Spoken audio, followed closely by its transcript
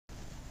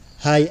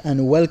Hi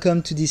and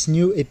welcome to this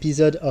new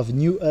episode of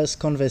New Earth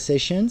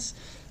Conversations.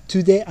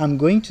 Today I'm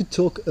going to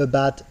talk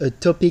about a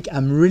topic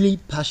I'm really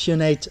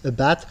passionate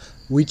about,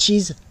 which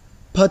is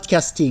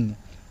podcasting.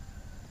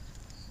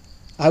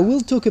 I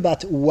will talk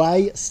about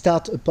why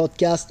start a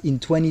podcast in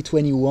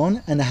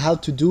 2021 and how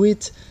to do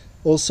it,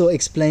 also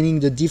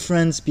explaining the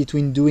difference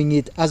between doing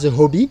it as a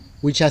hobby,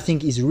 which I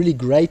think is really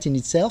great in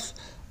itself,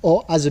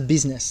 or as a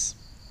business.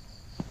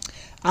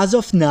 As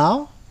of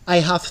now,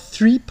 I have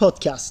 3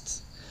 podcasts.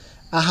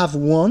 I have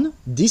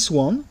this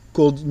one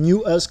called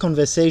New Earth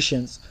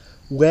Conversations,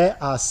 where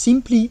I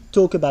simply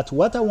talk about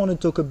what I want to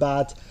talk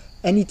about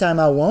anytime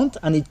I want,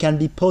 and it can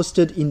be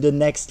posted in the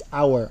next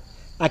hour.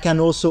 I can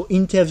also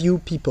interview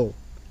people.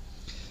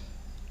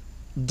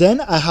 Then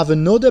I have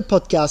another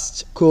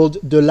podcast called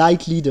The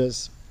Light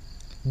Leaders.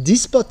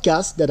 This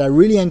podcast that I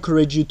really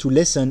encourage you to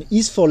listen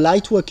is for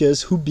light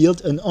workers who build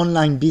an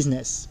online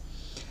business.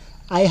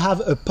 I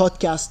have a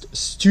podcast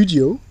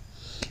studio.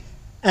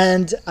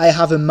 And I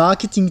have a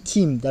marketing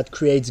team that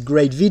creates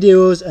great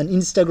videos, an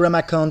Instagram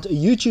account, a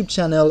YouTube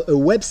channel, a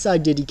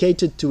website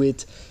dedicated to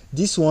it.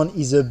 This one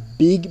is a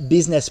big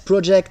business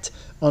project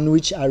on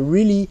which I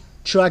really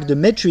track the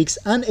metrics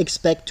and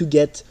expect to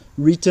get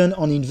return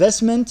on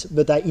investment,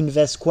 but I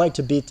invest quite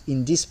a bit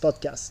in this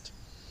podcast.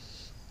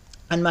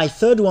 And my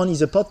third one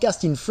is a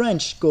podcast in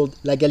French called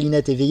La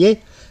Galinette Éveillée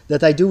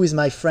that I do with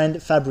my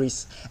friend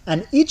Fabrice.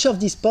 And each of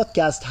these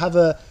podcasts have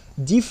a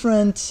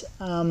different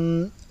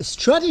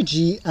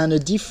strategy and a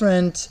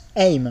different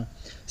aim.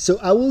 So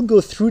I will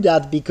go through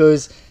that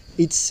because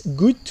it's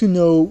good to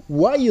know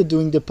why you're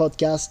doing the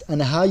podcast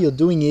and how you're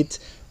doing it.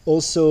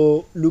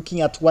 Also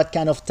looking at what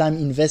kind of time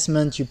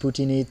investment you put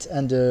in it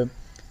and the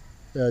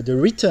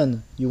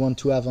return you want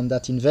to have on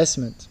that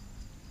investment.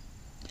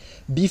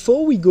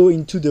 Before we go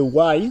into the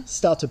why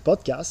start a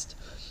podcast,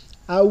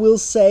 I will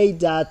say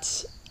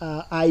that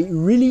I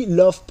really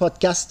love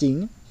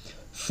podcasting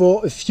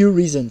for a few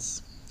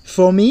reasons.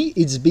 For me,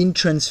 it's been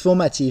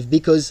transformative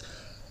because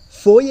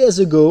 4 years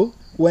ago,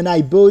 when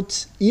I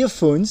bought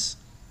earphones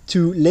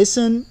to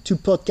listen to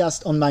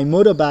podcasts on my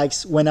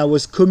motorbikes when I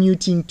was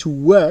commuting to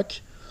work,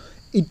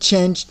 it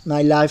changed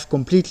my life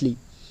completely.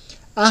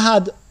 I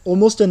had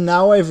almost an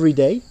hour every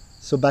day,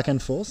 so back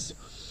and forth,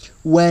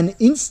 when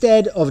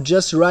instead of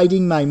just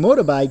riding my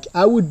motorbike,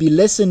 I would be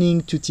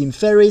listening to Tim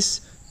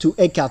Ferriss, to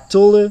Eckhart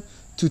Tolle,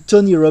 to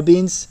Tony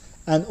Robbins,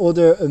 and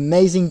other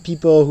amazing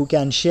people who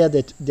can share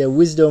their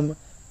wisdom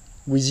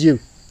with you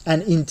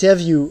and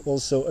interview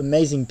also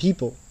amazing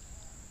people.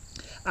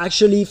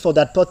 Actually, for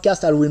that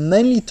podcast, I will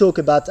mainly talk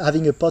about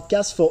having a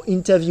podcast for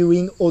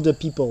interviewing other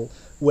people,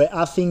 where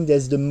I think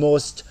there's the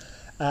most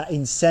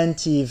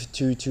incentive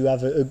to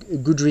have a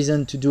good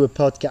reason to do a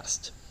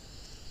podcast.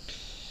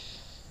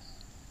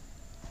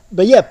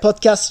 But yeah,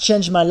 podcasts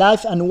changed my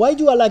life. And why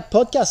do I like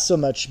podcasts so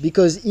much?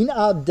 Because in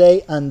our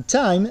day and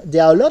time,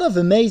 there are a lot of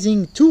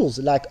amazing tools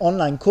like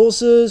online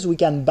courses. We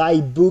can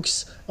buy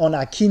books on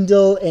our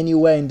Kindle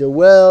anywhere in the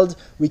world.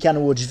 We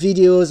can watch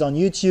videos on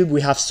YouTube. We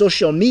have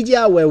social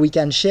media where we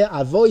can share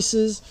our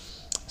voices.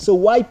 So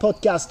why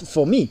podcast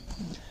for me?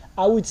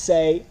 I would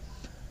say,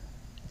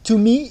 to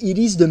me, it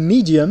is the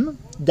medium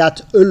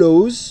that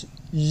allows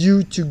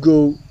you to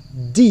go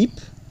deep,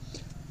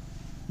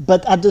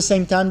 but at the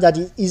same time that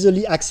is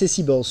easily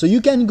accessible. So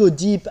you can go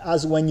deep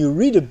as when you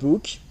read a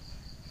book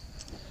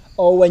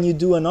or when you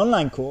do an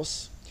online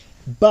course,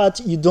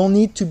 but you don't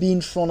need to be in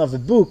front of a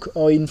book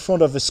or in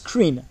front of a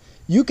screen.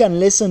 You can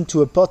listen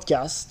to a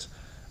podcast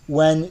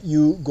when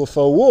you go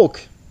for a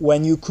walk,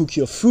 when you cook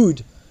your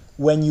food,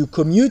 when you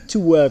commute to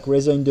work,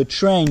 whether in the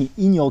train,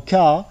 in your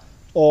car,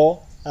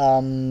 or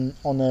on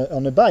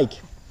a bike.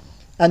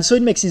 And so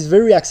it makes it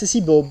very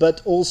accessible,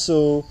 but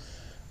also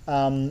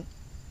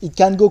it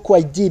can go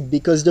quite deep,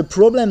 because the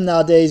problem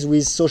nowadays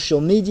with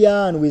social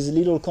media and with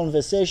little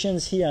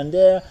conversations here and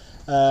there,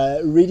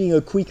 reading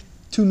a quick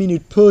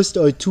 2-minute post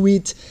or a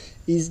tweet,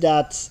 is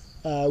that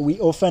we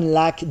often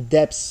lack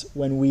depth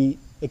when we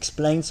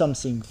explain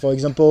something. For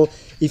example,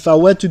 if I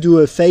were to do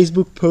a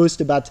Facebook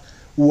post about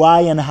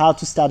why and how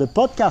to start a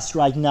podcast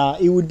right now,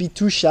 it would be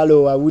too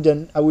shallow. I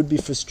would be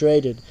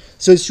frustrated.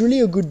 So it's really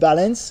a good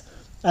balance.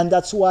 And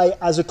that's why,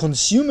 as a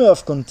consumer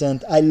of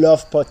content, I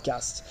love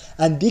podcasts.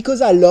 And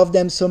because I love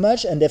them so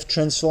much and they've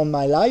transformed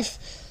my life,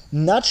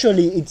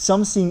 naturally, it's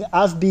something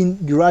I've been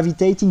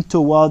gravitating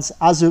towards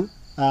as a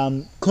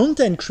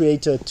content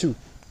creator too.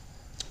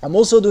 I'm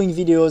also doing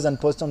videos and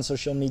posts on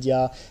social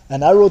media,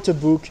 and I wrote a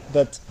book,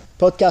 but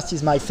podcast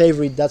is my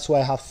favorite. That's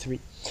why I have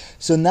 3.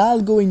 So now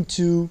I'll go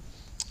into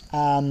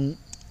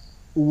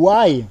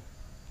why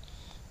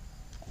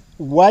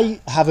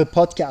have a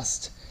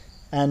podcast.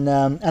 And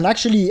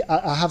actually,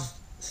 I have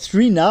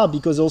 3 now,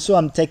 because also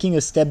I'm taking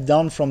a step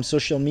down from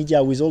social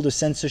media with all the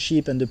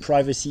censorship and the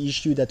privacy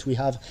issue that we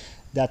have,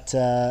 that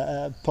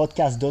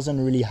podcast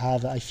doesn't really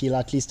have, I feel,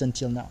 at least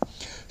until now.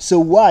 So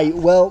why?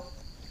 Well,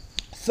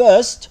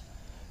 first,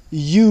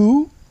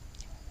 you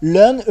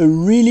learn a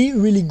really,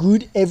 really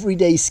good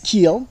everyday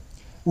skill,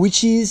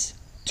 which is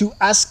to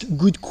ask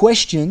good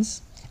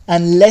questions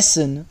and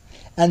listen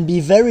and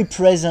be very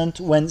present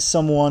when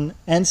someone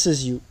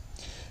answers you.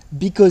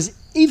 Because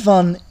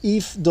even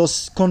if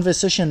those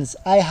conversations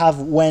I have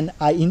when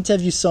I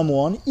interview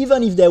someone,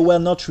 even if they were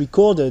not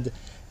recorded,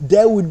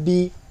 there would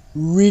be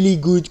really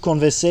good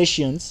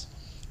conversations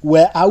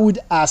where I would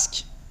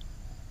ask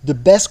the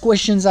best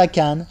questions I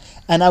can,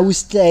 and I would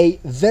stay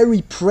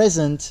very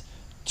present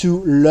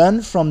to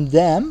learn from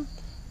them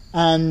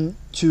and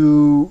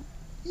to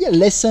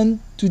listen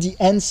to the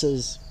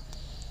answers.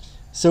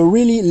 So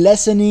really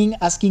listening,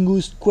 asking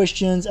good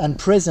questions, and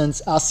presence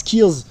are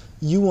skills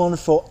you want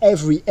for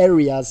every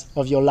areas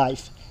of your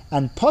life.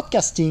 And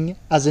podcasting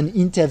as an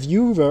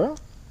interviewer,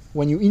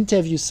 when you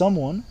interview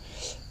someone,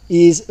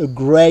 is a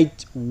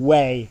great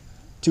way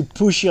to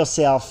push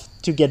yourself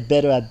to get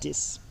better at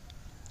this.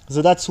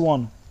 So that's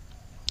one.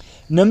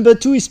 Number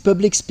 2 is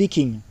public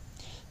speaking.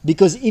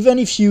 Because even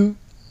if you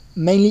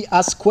mainly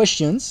ask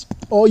questions,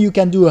 or you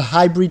can do a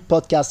hybrid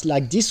podcast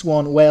like this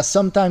one, where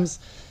sometimes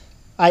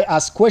I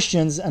ask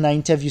questions and I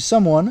interview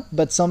someone,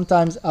 but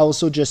sometimes I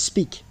also just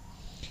speak.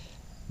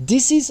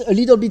 This is a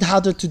little bit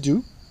harder to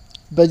do,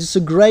 but it's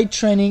a great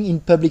training in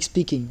public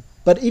speaking.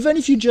 But even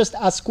if you just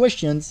ask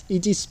questions,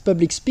 it is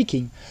public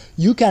speaking.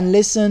 You can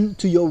listen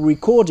to your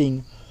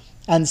recording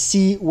and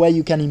see where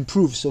you can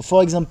improve. So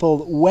for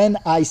example, when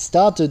I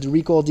started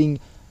recording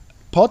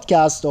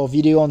podcast or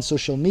video on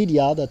social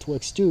media, that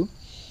works too,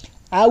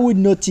 I would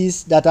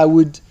notice that I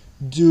would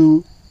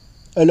do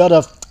a lot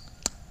of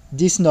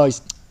this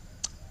noise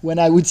when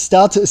I would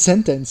start a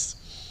sentence.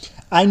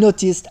 I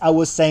noticed I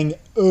was saying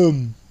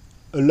a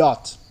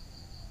lot.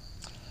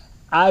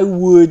 I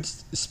would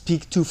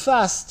speak too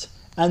fast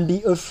and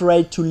be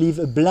afraid to leave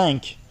a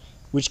blank,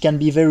 which can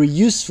be very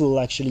useful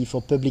actually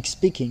for public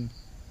speaking.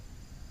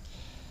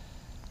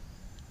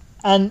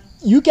 And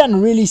you can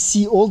really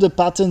see all the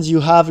patterns you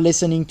have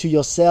listening to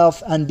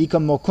yourself and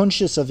become more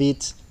conscious of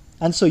it.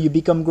 And so you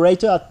become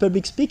greater at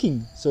public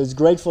speaking. So it's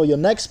great for your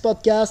next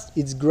podcast.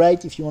 It's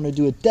great if you want to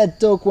do a TED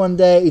Talk one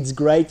day. It's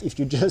great if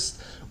you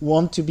just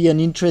want to be an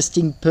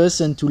interesting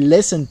person to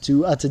listen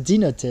to at a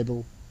dinner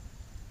table.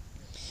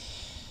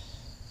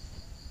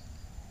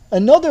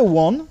 Another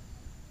one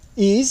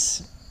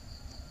is,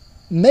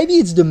 maybe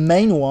it's the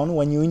main one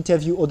when you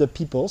interview other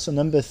people, so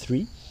number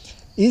 3,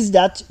 is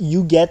that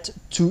you get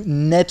to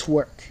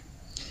network.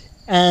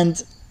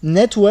 And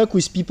network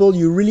with people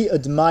you really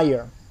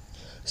admire.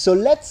 So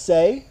let's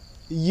say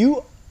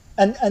you,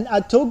 and I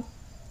talk,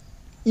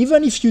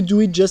 even if you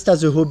do it just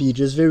as a hobby,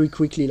 just very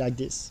quickly like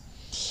this,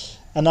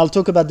 and I'll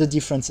talk about the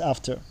difference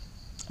after.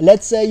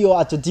 Let's say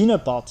you're at a dinner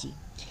party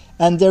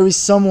and there is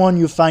someone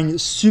you find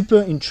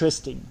super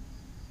interesting.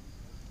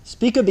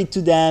 Speak a bit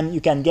to them, you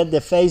can get their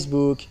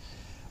Facebook.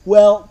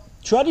 Well,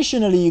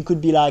 traditionally you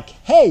could be like,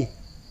 hey,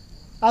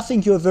 I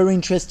think you're a very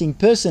interesting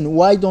person,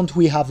 why don't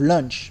we have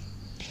lunch?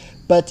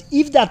 But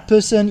if that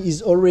person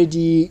is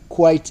already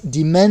quite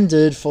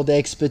demanded for their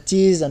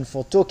expertise and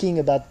for talking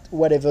about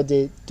whatever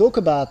they talk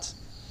about,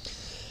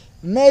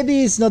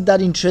 maybe it's not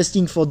that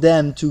interesting for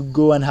them to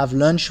go and have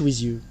lunch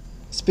with you,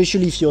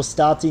 especially if you're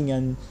starting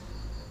and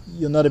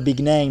you're not a big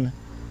name.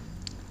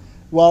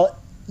 Well,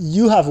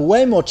 you have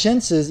way more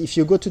chances if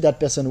you go to that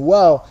person,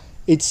 wow,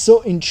 it's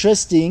so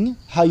interesting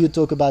how you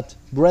talk about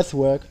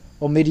breathwork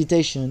or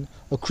meditation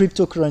or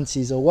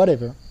cryptocurrencies or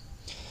whatever.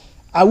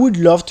 I would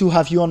love to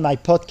have you on my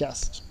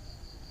podcast.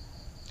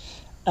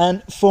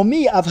 And for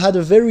me, I've had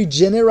a very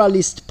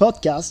generalist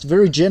podcast,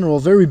 very general,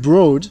 very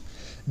broad,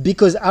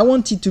 because I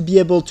wanted to be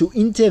able to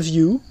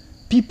interview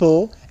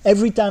people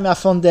every time I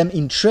found them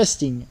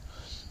interesting.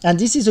 And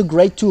this is a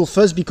great tool,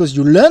 first because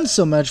you learn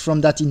so much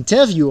from that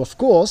interview, of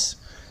course,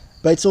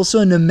 but it's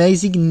also an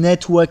amazing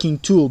networking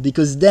tool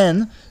because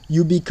then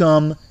you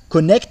become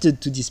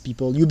connected to these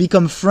people, you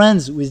become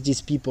friends with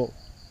these people.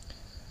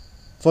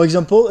 For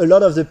example, a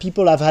lot of the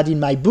people I've had in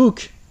my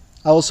book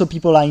are also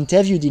people I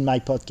interviewed in my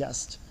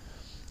podcast.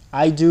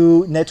 I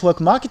do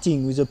network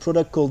marketing with a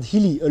product called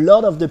Healy. A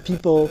lot of the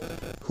people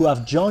who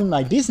have joined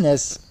my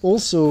business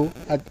also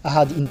I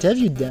had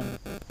interviewed them.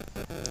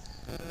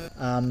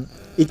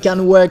 It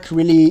can work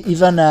really,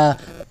 even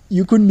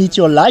you could meet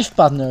your life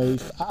partner.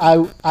 If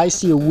I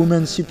see a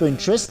woman super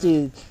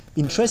interesting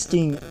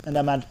and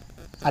I'm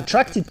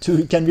attracted to,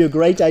 it can be a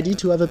great idea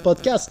to have a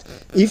podcast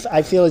if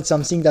I feel it's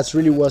something that's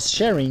really worth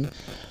sharing.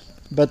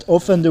 But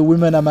often the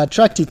women I'm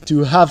attracted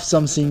to have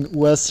something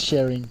worth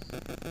sharing.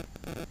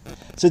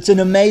 So it's an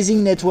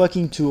amazing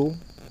networking tool,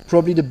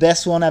 probably the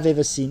best one I've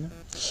ever seen.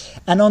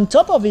 And on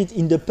top of it,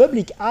 in the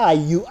public eye,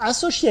 you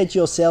associate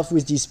yourself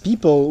with these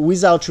people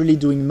without really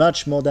doing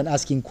much more than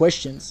asking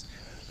questions.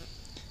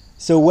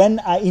 So when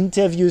I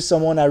interview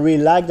someone I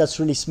really like that's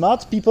really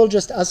smart, people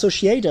just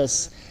associate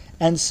us.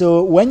 And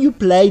so when you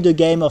play the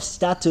game of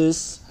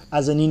status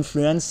as an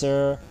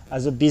influencer,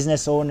 as a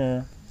business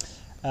owner,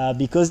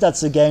 because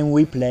that's a game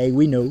we play,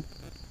 we know.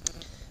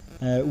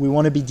 We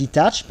want to be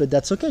detached, but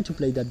that's okay to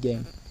play that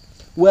game.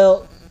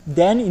 Well,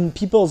 then in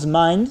people's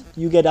mind,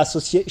 you get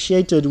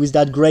associated with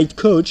that great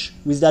coach,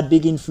 with that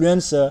big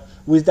influencer,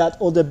 with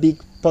that other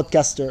big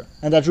podcaster.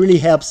 And that really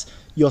helps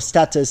your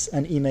status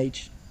and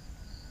image.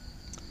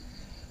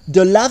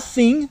 The last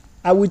thing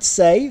I would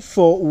say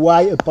for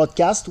why a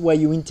podcast where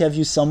you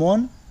interview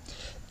someone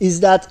is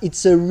that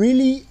it's a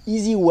really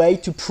easy way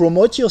to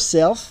promote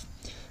yourself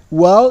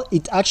while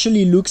it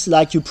actually looks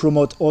like you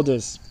promote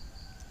others.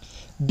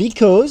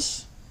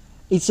 Because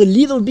it's a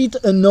little bit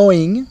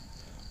annoying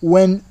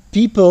when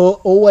people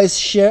always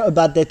share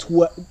about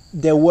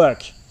their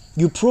work.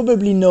 You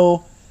probably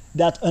know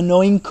that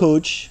annoying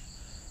coach,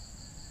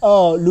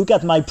 oh, look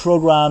at my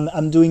program,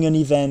 I'm doing an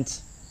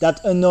event. That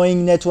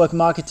annoying network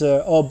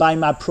marketer, or buy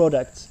my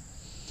product.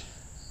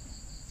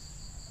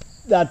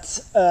 That,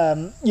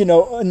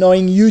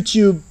 annoying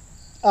YouTube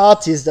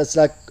artist that's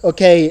like,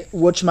 okay,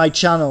 watch my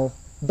channel.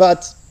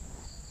 But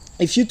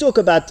if you talk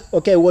about,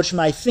 okay, watch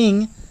my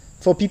thing,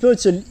 for people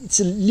it's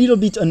a little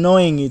bit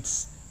annoying.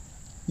 It's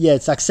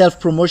like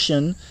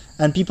self-promotion,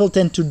 and people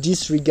tend to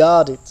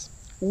disregard it.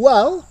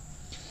 Well,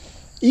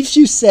 if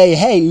you say,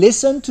 hey,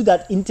 listen to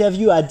that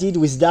interview I did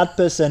with that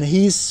person,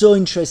 he is so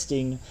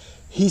interesting.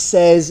 He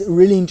says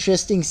really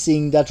interesting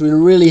thing that will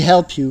really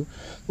help you.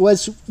 Well,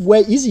 it's way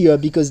easier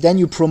because then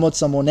you promote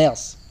someone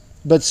else.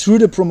 But through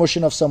the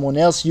promotion of someone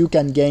else, you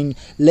can gain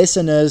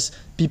listeners,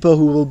 people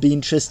who will be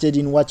interested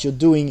in what you're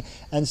doing.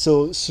 And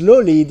so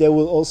slowly they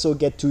will also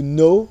get to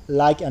know,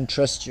 like, and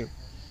trust you.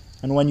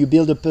 And when you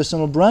build a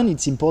personal brand,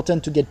 it's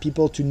important to get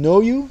people to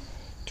know you,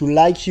 to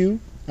like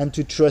you, and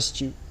to trust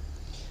you.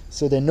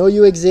 So they know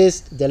you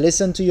exist, they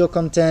listen to your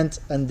content,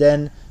 and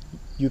then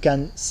you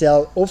can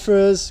sell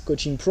offers,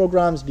 coaching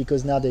programs,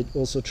 because now they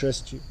also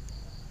trust you.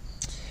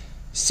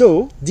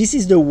 So this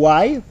is the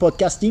why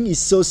podcasting is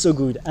so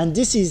good. And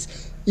this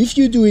is if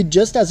you do it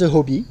just as a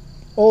hobby,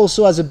 or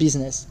also as a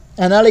business.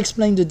 And I'll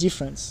explain the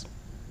difference.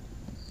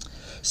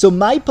 So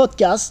my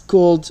podcast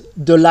called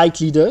The Light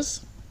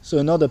Leaders, so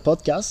another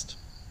podcast,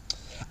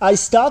 I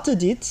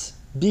started it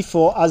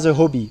before as a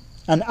hobby.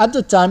 And at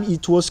the time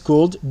it was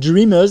called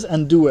Dreamers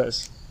and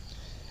Doers.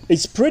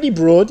 It's pretty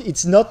broad,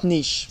 it's not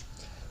niche,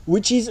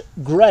 which is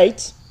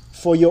great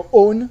for your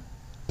own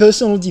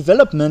personal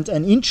development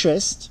and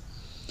interest,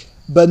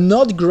 but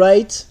not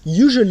great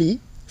usually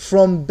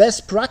from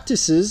best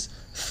practices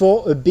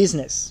for a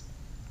business.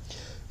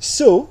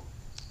 So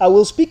I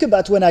will speak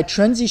about when I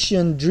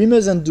transitioned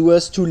Dreamers and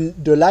Doers to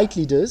The Light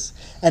Leaders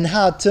and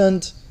how I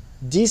turned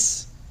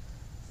this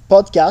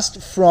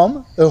podcast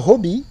from a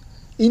hobby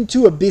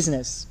into a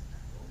business.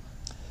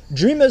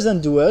 Dreamers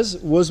and Doers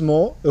was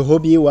more a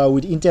hobby where I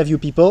would interview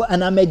people,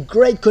 and I made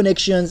great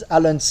connections. I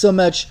learned so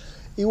much.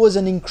 It was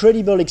an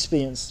incredible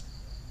experience.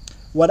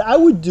 What I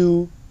would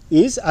do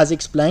is, as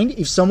explained,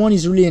 if someone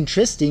is really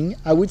interesting,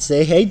 I would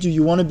say, hey, do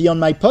you want to be on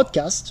my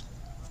podcast?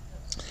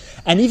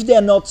 And if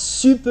they're not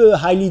super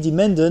highly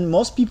demanded,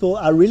 most people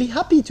are really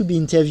happy to be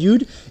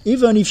interviewed,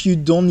 even if you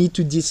don't need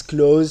to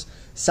disclose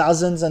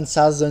thousands and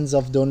thousands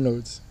of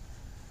downloads.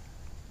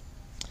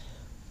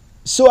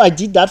 So I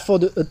did that for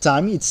a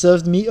time. It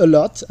served me a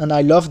lot and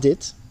I loved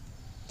it.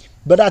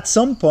 But at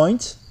some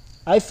point,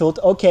 I thought,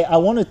 okay, I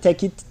want to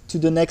take it to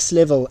the next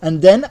level.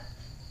 And then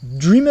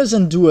Dreamers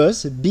and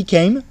Doers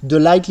became The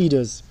Light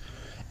Leaders.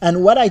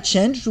 And what I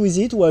changed with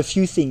it were a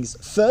few things.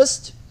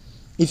 First,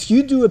 if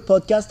you do a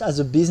podcast as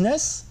a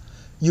business,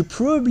 you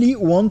probably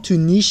want to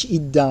niche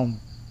it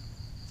down.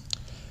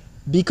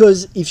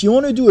 Because if you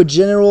want to do a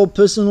general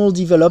personal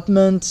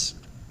development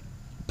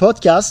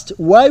podcast,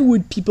 why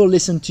would people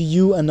listen to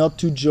you and not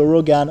to Joe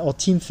Rogan or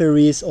Tim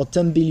Ferriss or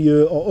Tom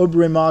Bilyeu or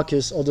Aubrey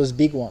Marcus or those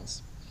big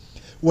ones?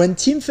 When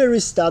Tim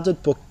Ferriss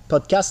started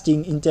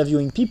podcasting,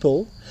 interviewing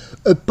people,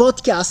 a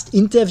podcast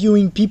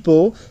interviewing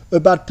people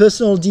about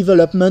personal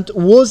development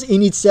was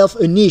in itself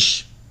a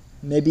niche,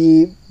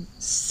 maybe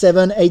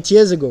 7-8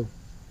 years ago.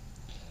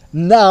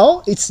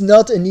 Now it's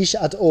not a niche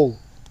at all.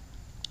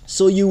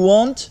 So you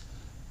want,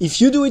 if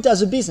you do it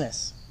as a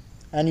business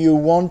and you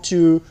want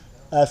to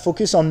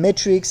focus on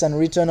metrics and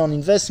return on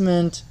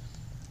investment,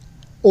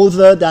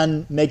 other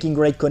than making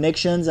great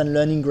connections and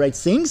learning great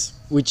things,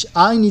 which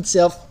are in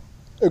itself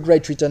a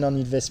great return on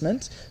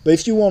investment. But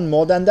if you want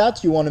more than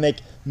that, you want to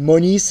make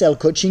money, sell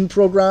coaching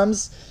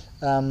programs,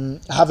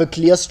 have a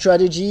clear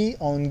strategy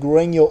on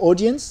growing your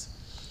audience,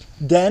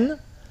 then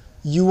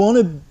you want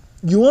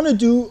to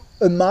do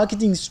a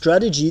marketing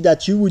strategy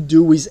that you would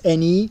do with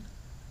any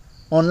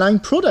online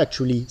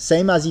product, really.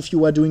 Same as if you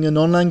were doing an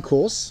online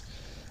course.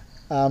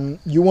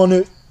 You want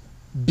to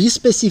be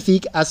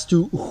specific as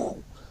to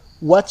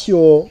what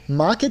your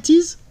market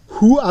is,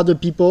 who are the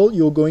people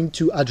you're going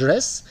to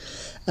address,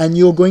 and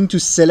you're going to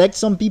select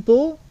some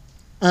people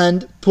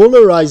and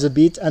polarize a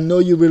bit and know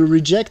you will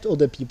reject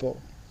other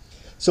people.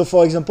 So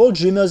for example,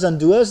 Dreamers and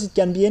Doers, it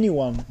can be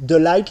anyone. The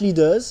Light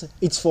Leaders,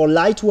 it's for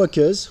light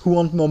workers who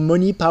want more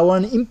money, power,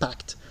 and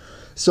impact.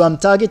 So I'm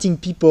targeting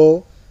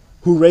people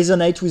who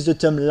resonate with the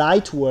term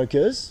light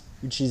workers,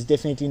 which is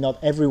definitely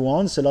not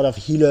everyone. It's a lot of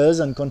healers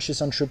and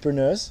conscious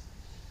entrepreneurs.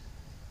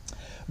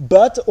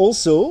 But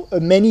also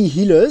many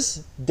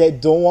healers, they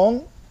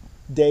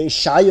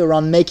shy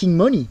around making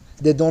money.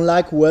 They don't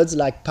like words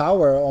like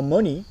power or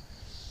money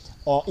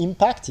or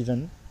impact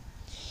even.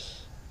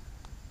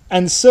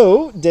 And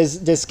so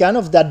there's kind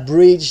of that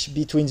bridge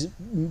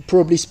between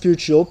probably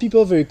spiritual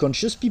people, very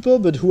conscious people,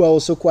 but who are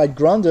also quite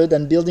grounded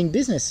and building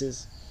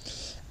businesses.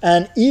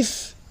 And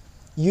if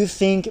you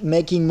think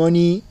making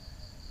money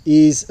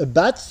is a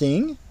bad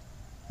thing,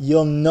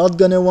 you're not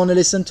going to want to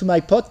listen to my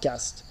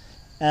podcast.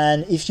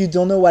 And if you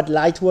don't know what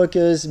light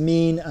workers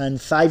mean and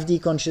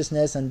 5D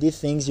consciousness and these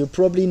things, you're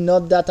probably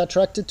not that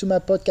attracted to my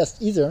podcast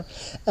either.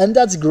 And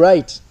that's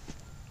great.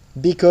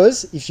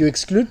 Because if you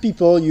exclude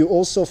people, you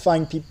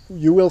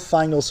will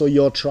find also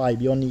your tribe,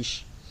 your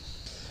niche.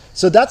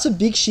 So that's a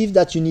big shift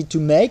that you need to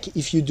make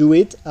if you do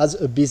it as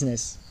a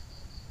business.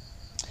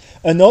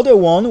 Another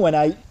one, when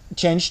I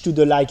changed to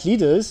the light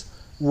leaders,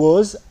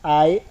 was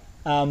I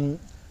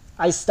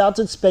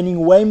started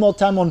spending way more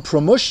time on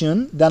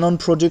promotion than on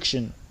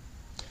production.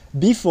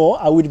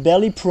 Before, I would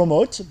barely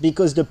promote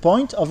because the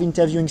point of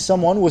interviewing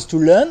someone was to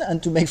learn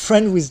and to make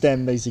friends with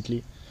them,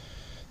 basically.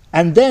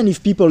 And then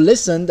if people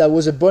listened, that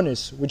was a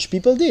bonus, which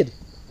people did.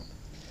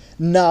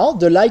 Now,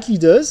 the light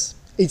leaders,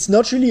 it's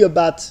not really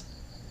about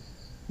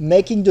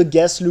making the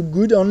guests look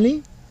good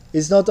only.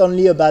 It's not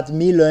only about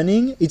me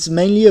learning. It's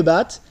mainly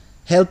about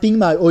helping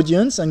my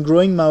audience and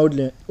growing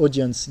my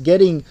audience,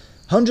 getting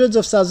hundreds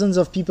of thousands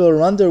of people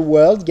around the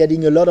world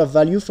getting a lot of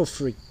value for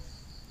free.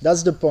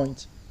 That's the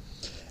point.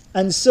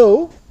 And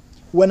so,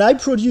 when I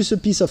produce a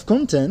piece of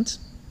content,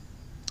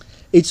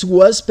 it's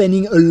worth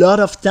spending a lot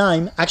of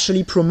time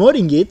actually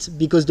promoting it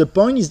because the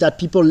point is that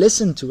people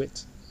listen to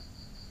it.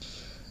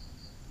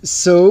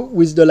 So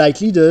with the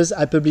Light Leaders,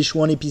 I publish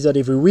one episode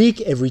every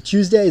week. Every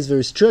Tuesday is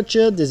very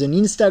structured. There's an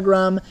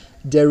Instagram.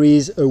 There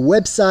is a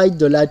website,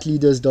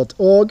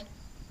 thelightleaders.org.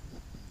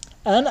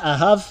 And I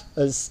have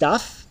a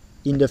staff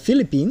in the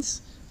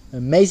Philippines, an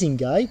amazing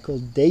guy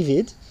called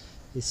David.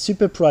 He's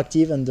super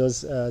proactive and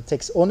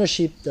takes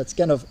ownership. That's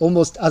kind of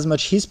almost as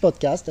much his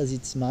podcast as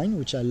it's mine,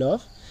 which I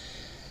love.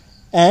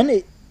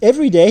 And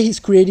every day he's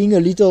creating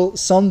a little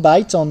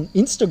soundbite on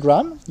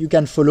Instagram. You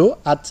can follow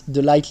at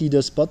the Light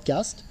Leaders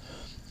Podcast.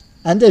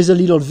 And there's a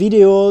little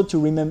video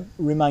to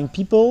remind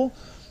people.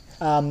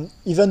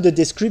 Even the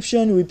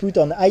description we put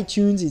on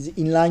iTunes is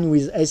in line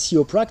with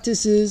SEO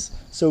practices.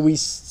 So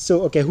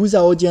okay, who's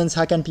our audience?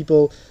 How can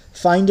people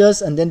find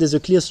us? And then there's a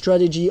clear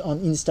strategy on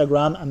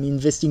Instagram. I'm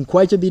investing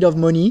quite a bit of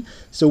money.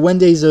 So when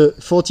there's a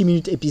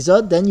 40-minute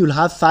episode, then you'll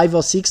have 5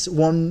 or 6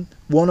 one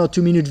or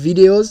 2 minute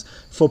videos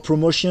for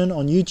promotion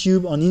on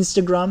YouTube, on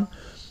Instagram.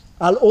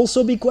 I'll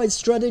also be quite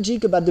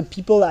strategic about the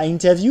people I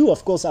interview.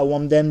 Of course, I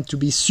want them to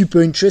be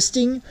super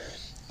interesting.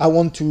 I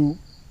want to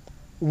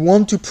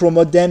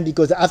promote them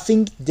because I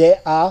think they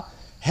are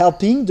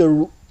helping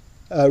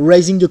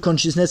raising the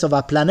consciousness of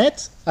our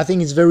planet. I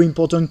think it's very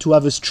important to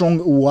have a strong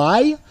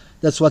why.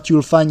 That's what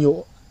you'll find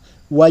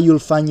how you'll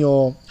find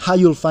your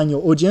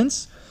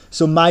audience.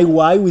 So my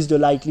why with the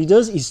Light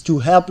Leaders is to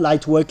help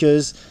light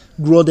workers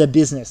grow their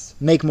business,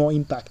 make more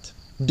impact,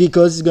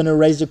 because it's going to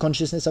raise the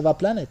consciousness of our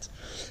planet.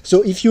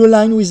 So if you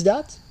align with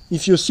that,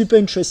 if you're super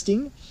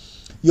interesting,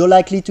 you're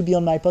likely to be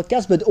on my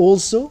podcast, but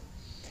also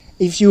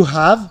if you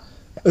have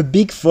a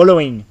big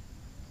following,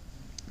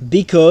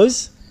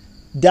 because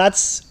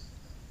that's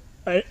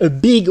a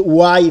big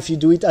why if you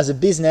do it as a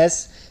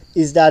business,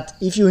 is that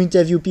if you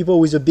interview people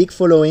with a big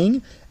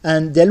following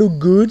and they look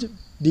good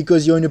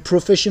because you're in a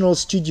professional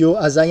studio,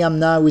 as I am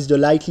now with the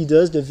Light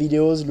Leaders, the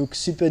videos look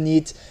super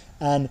neat,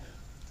 and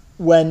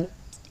when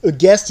a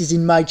guest is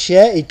in my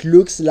chair, it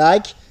looks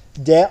like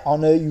they're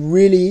on a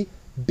really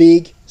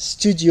big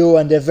studio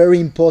and they're very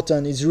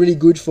important. It's really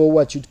good for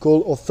what you'd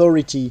call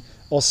authority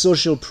or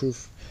social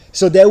proof.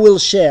 So they will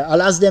share.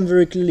 I'll ask them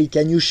very clearly,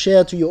 can you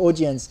share to your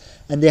audience?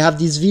 And they have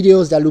these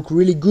videos that look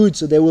really good,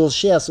 so they will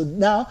share. So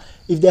now,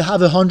 if they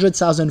have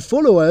 100,000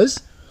 followers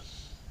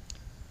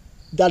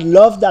that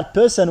love that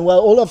person, well,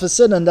 all of a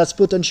sudden, that's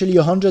potentially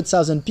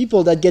 100,000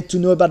 people that get to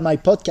know about my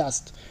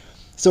podcast.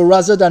 So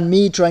rather than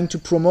me trying to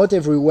promote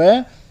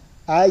everywhere,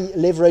 I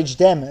leverage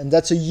them, and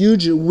that's a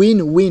huge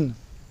win-win.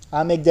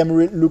 I make them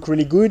look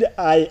really good.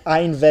 I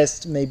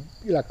invest maybe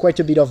quite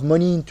a bit of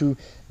money into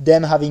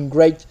them having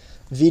great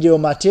video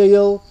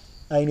material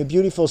in a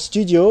beautiful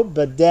studio,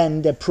 but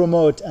then they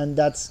promote, and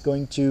that's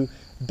going to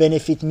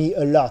benefit me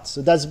a lot.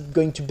 So that's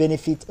going to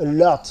benefit a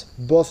lot,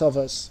 both of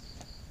us.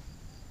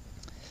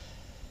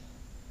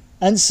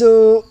 And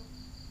so,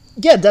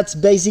 yeah, that's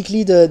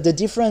basically the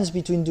difference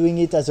between doing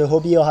it as a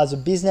hobby or as a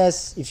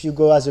business. If you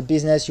go as a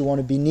business, you want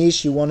to be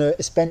niche, you want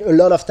to spend a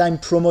lot of time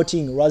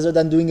promoting rather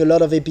than doing a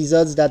lot of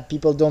episodes that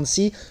people don't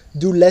see.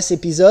 Do less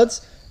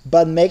episodes,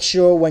 but make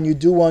sure when you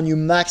do one, you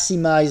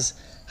maximize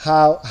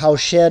how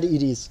shared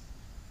it is.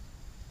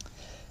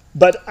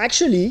 But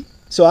actually,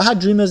 so I had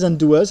Dreamers and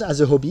Doers as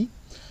a hobby.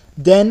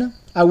 Then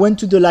I went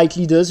to the Light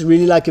Leaders,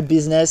 really like a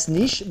business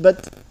niche,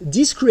 but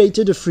this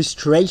created a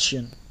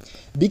frustration.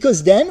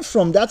 Because then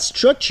from that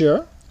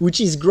structure,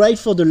 which is great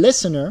for the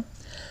listener,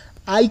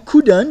 I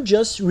couldn't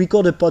just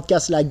record a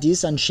podcast like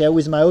this and share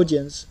with my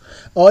audience.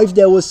 Or if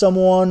there was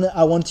someone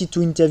I wanted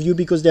to interview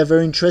because they're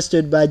very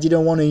interested, but I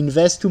didn't want to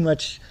invest too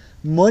much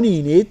money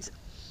in it,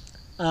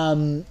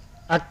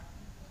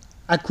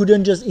 I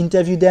couldn't just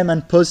interview them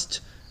and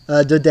post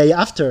the day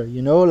after,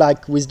 you know,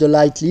 like with the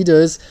Light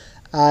Leaders.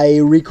 I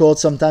record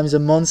sometimes a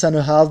month and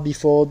a half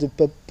before the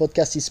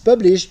podcast is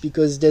published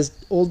because there's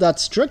all that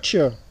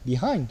structure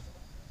behind.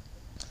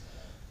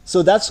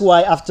 So that's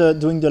why after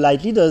doing the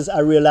Light Leaders, I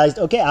realized,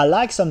 okay, I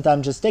like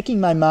sometimes just taking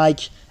my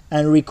mic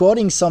and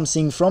recording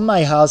something from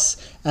my house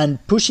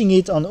and pushing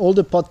it on all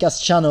the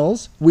podcast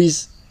channels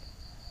with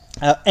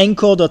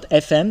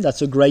Anchor.fm.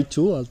 That's a great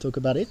tool. I'll talk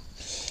about it.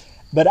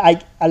 But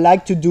I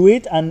like to do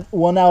it, and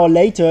 1 hour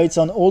later, it's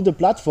on all the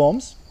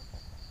platforms,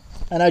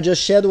 and I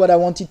just shared what I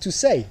wanted to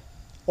say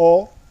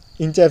or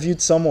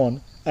interviewed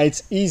someone.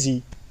 It's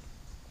easy.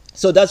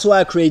 So that's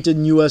why I created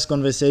New Earth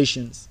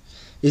Conversations.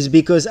 Is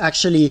because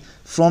actually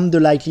from the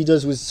Light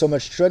Leaders with so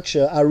much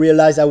structure, I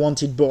realized I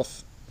wanted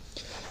both.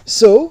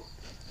 So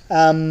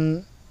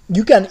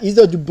you can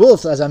either do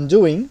both as I'm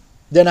doing.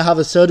 Then I have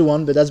a third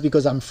one, but that's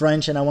because I'm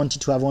French and I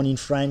wanted to have one in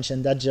French,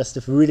 and that's just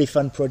a really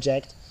fun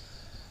project.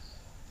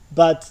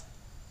 But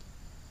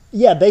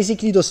yeah,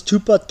 basically those two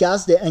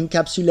podcasts, they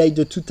encapsulate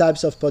the two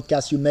types of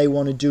podcasts you may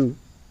want to do.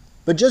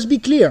 But just be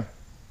clear.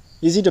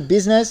 Is it a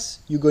business?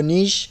 You go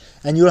niche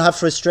and you'll have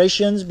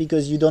frustrations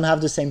because you don't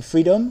have the same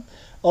freedom.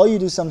 Or you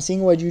do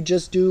something where you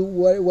just do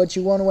what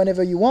you want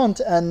whenever you want.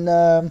 And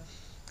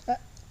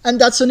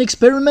that's an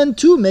experiment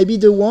too. Maybe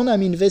the one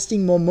I'm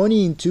investing more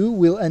money into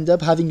will end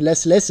up having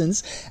less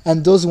lessons.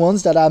 And those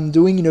ones that I'm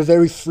doing in a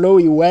very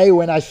flowy way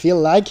when I feel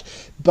like,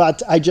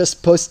 but I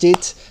just post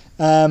it.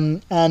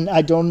 And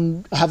I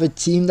don't have a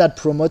team that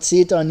promotes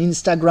it, or an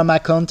Instagram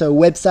account, or a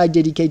website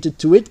dedicated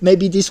to it.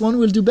 Maybe this one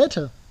will do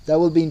better. That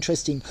will be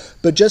interesting.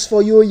 But just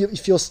for you,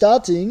 if you're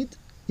starting,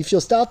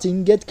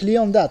 get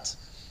clear on that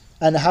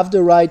and have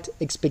the right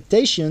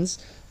expectations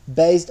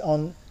based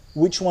on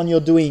which one you're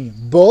doing.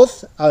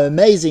 Both are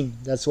amazing.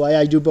 That's why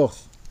I do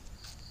both.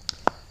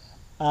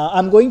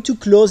 I'm going to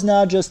close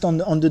now just on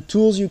the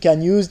tools you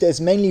can use. There's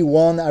mainly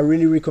one I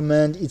really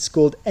recommend. It's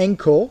called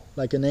Anchor,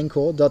 like an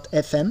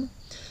Anchor.fm.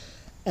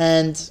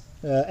 And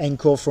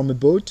Anchor from a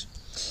boat.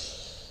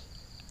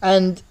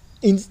 And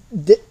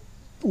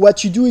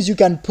what you do is you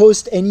can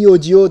post any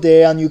audio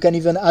there, and you can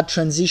even add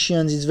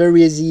transitions. It's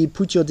very easy.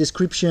 Put your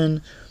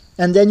description,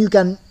 and then you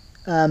can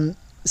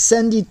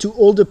send it to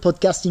all the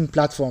podcasting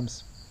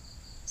platforms.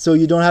 So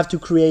you don't have to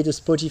create a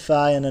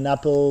Spotify and an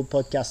Apple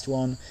podcast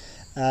one.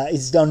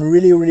 It's done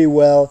really, really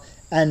well.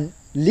 And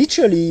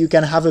literally, you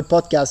can have a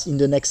podcast in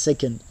the next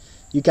second.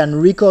 You can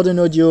record an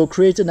audio,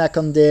 create an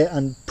account there,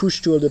 and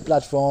push to all the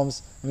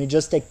platforms. I mean,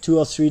 just take 2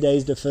 or 3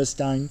 days the first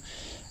time.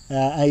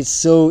 It's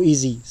so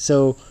easy.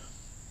 So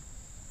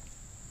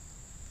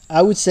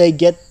I would say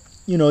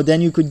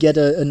then you could get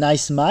a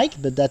nice mic,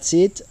 but that's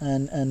it.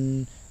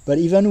 But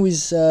even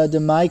with the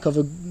mic of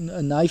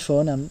an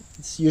iPhone,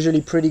 it's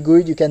usually pretty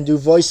good. You can do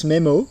voice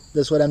memo.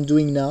 That's what I'm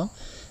doing now.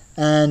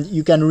 And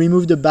you can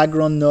remove the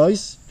background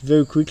noise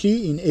very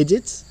quickly in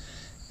edits,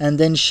 and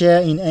then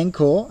share in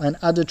Anchor and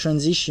add a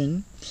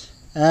transition.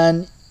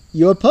 And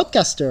you're a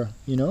podcaster,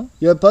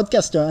 You're a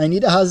podcaster. And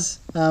it has,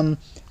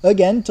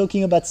 again,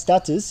 talking about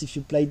status, if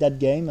you play that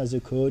game as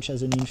a coach,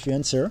 as an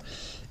influencer,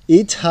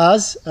 it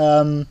has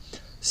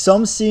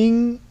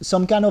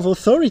some kind of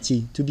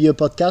authority to be a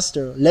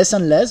podcaster. Less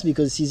and less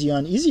because it's easier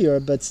and easier,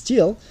 but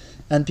still.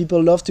 And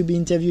people love to be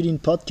interviewed in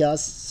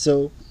podcasts.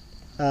 So,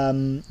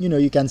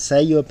 you can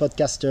say you're a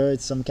podcaster.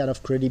 It's some kind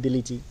of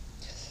credibility.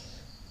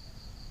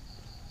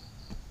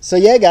 So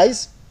yeah,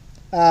 guys,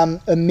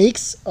 a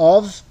mix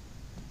of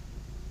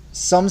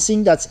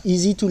something that's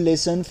easy to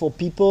listen for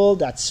people,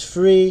 that's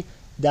free,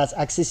 that's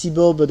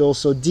accessible, but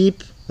also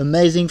deep,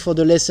 amazing for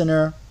the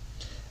listener.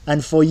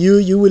 And for you,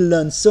 you will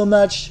learn so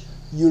much.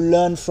 You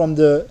learn from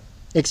the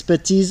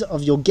expertise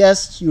of your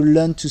guests. You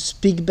learn to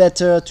speak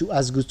better, to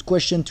ask good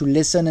questions, to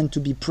listen and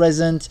to be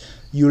present.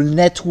 You'll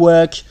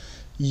network.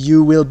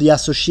 You will be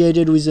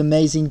associated with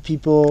amazing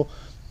people.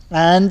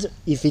 And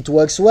if it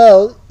works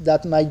well,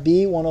 that might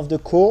be one of the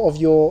core of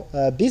your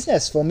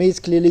business. For me,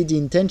 it's clearly the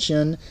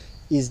intention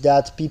is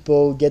that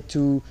people get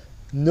to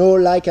know,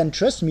 like, and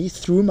trust me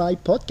through my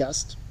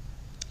podcast.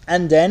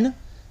 And then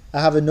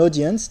I have an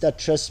audience that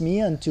trusts me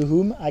and to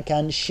whom I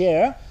can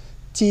share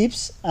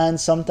tips and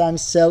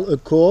sometimes sell a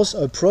course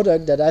or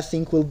product that I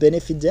think will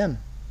benefit them.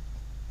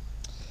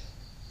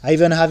 I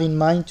even have in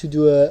mind to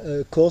do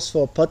a course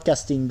for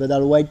podcasting, but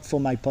I'll wait for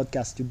my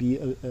podcast to be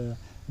a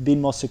bit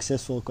more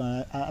successful.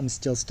 I'm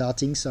still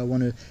starting, so I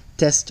want to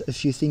test a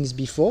few things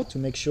before to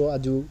make sure I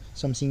do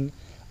something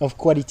of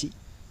quality.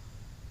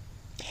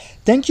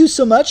 Thank you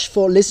so much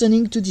for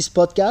listening to this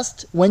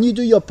podcast. When you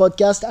do your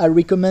podcast, I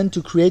recommend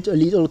to create a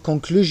little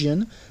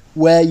conclusion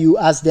where you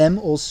ask them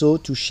also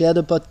to share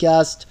the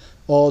podcast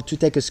or to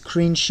take a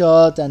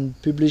screenshot and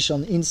publish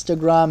on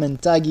Instagram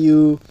and tag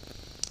you.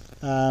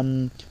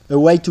 A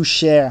way to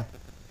share,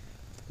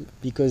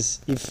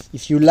 because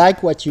if you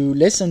like what you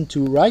listen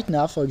to right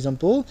now, for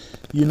example,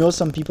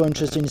 some people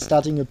interested in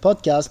starting a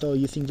podcast or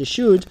you think they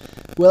should,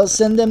 well,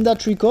 send them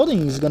that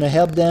recording. It's going to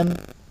help them,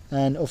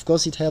 and of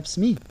course it helps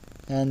me.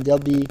 and they'll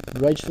be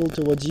grateful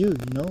towards you.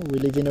 We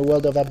live in a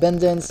world of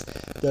abundance.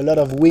 There are a lot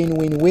of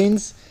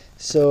win-win-wins.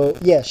 So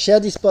yeah, share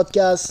this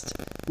podcast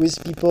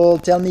with people.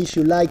 Tell me if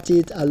you liked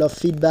it. I love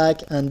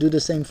feedback, and do the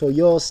same for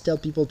yours. Tell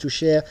people to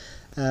share.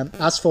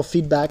 Ask for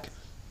feedback.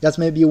 That's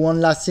maybe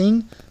one last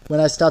thing. When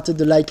I started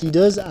the Light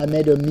Leaders, I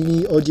made a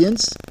mini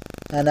audience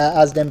and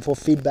I asked them for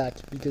feedback,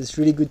 because it's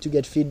really good to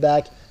get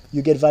feedback.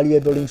 You get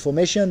valuable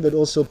information, but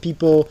also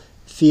people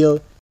feel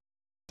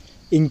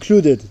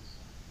included.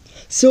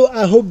 So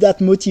I hope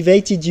that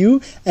motivated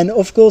you. And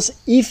of course,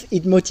 if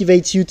it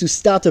motivates you to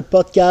start a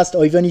podcast,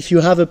 or even if you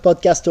have a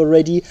podcast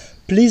already,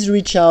 please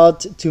reach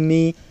out to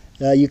me.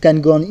 You can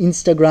go on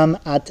Instagram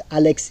at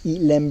Alex E.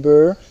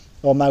 Lember,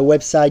 or my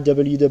website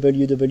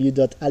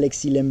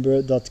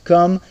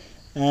www.alexilember.com.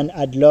 And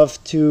I'd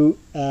love to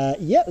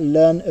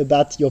learn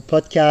about your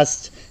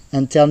podcast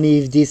and tell me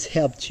if this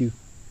helped you.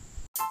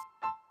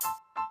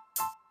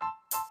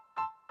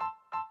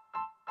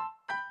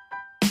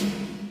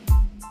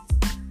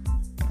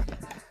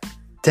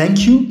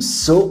 Thank you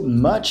so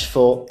much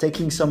for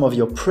taking some of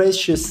your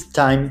precious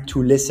time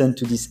to listen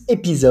to this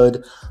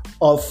episode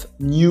of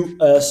New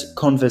Earth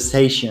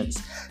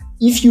Conversations.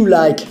 If you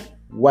like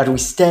what we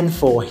stand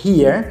for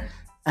here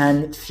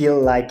and feel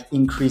like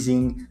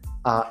increasing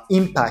our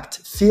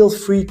impact, feel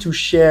free to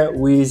share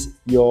with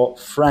your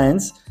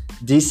friends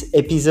this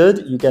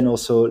episode. You can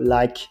also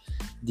like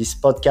this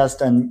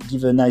podcast and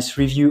give a nice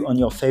review on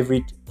your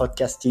favorite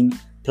podcasting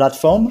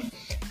platform.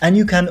 And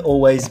you can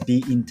always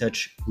be in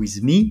touch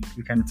with me.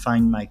 You can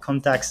find my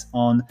contacts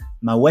on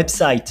my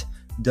website,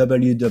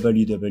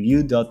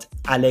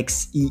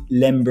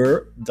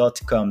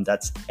 www.alexelember.com.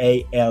 That's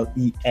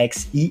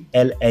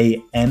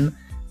ALEXELAMBER.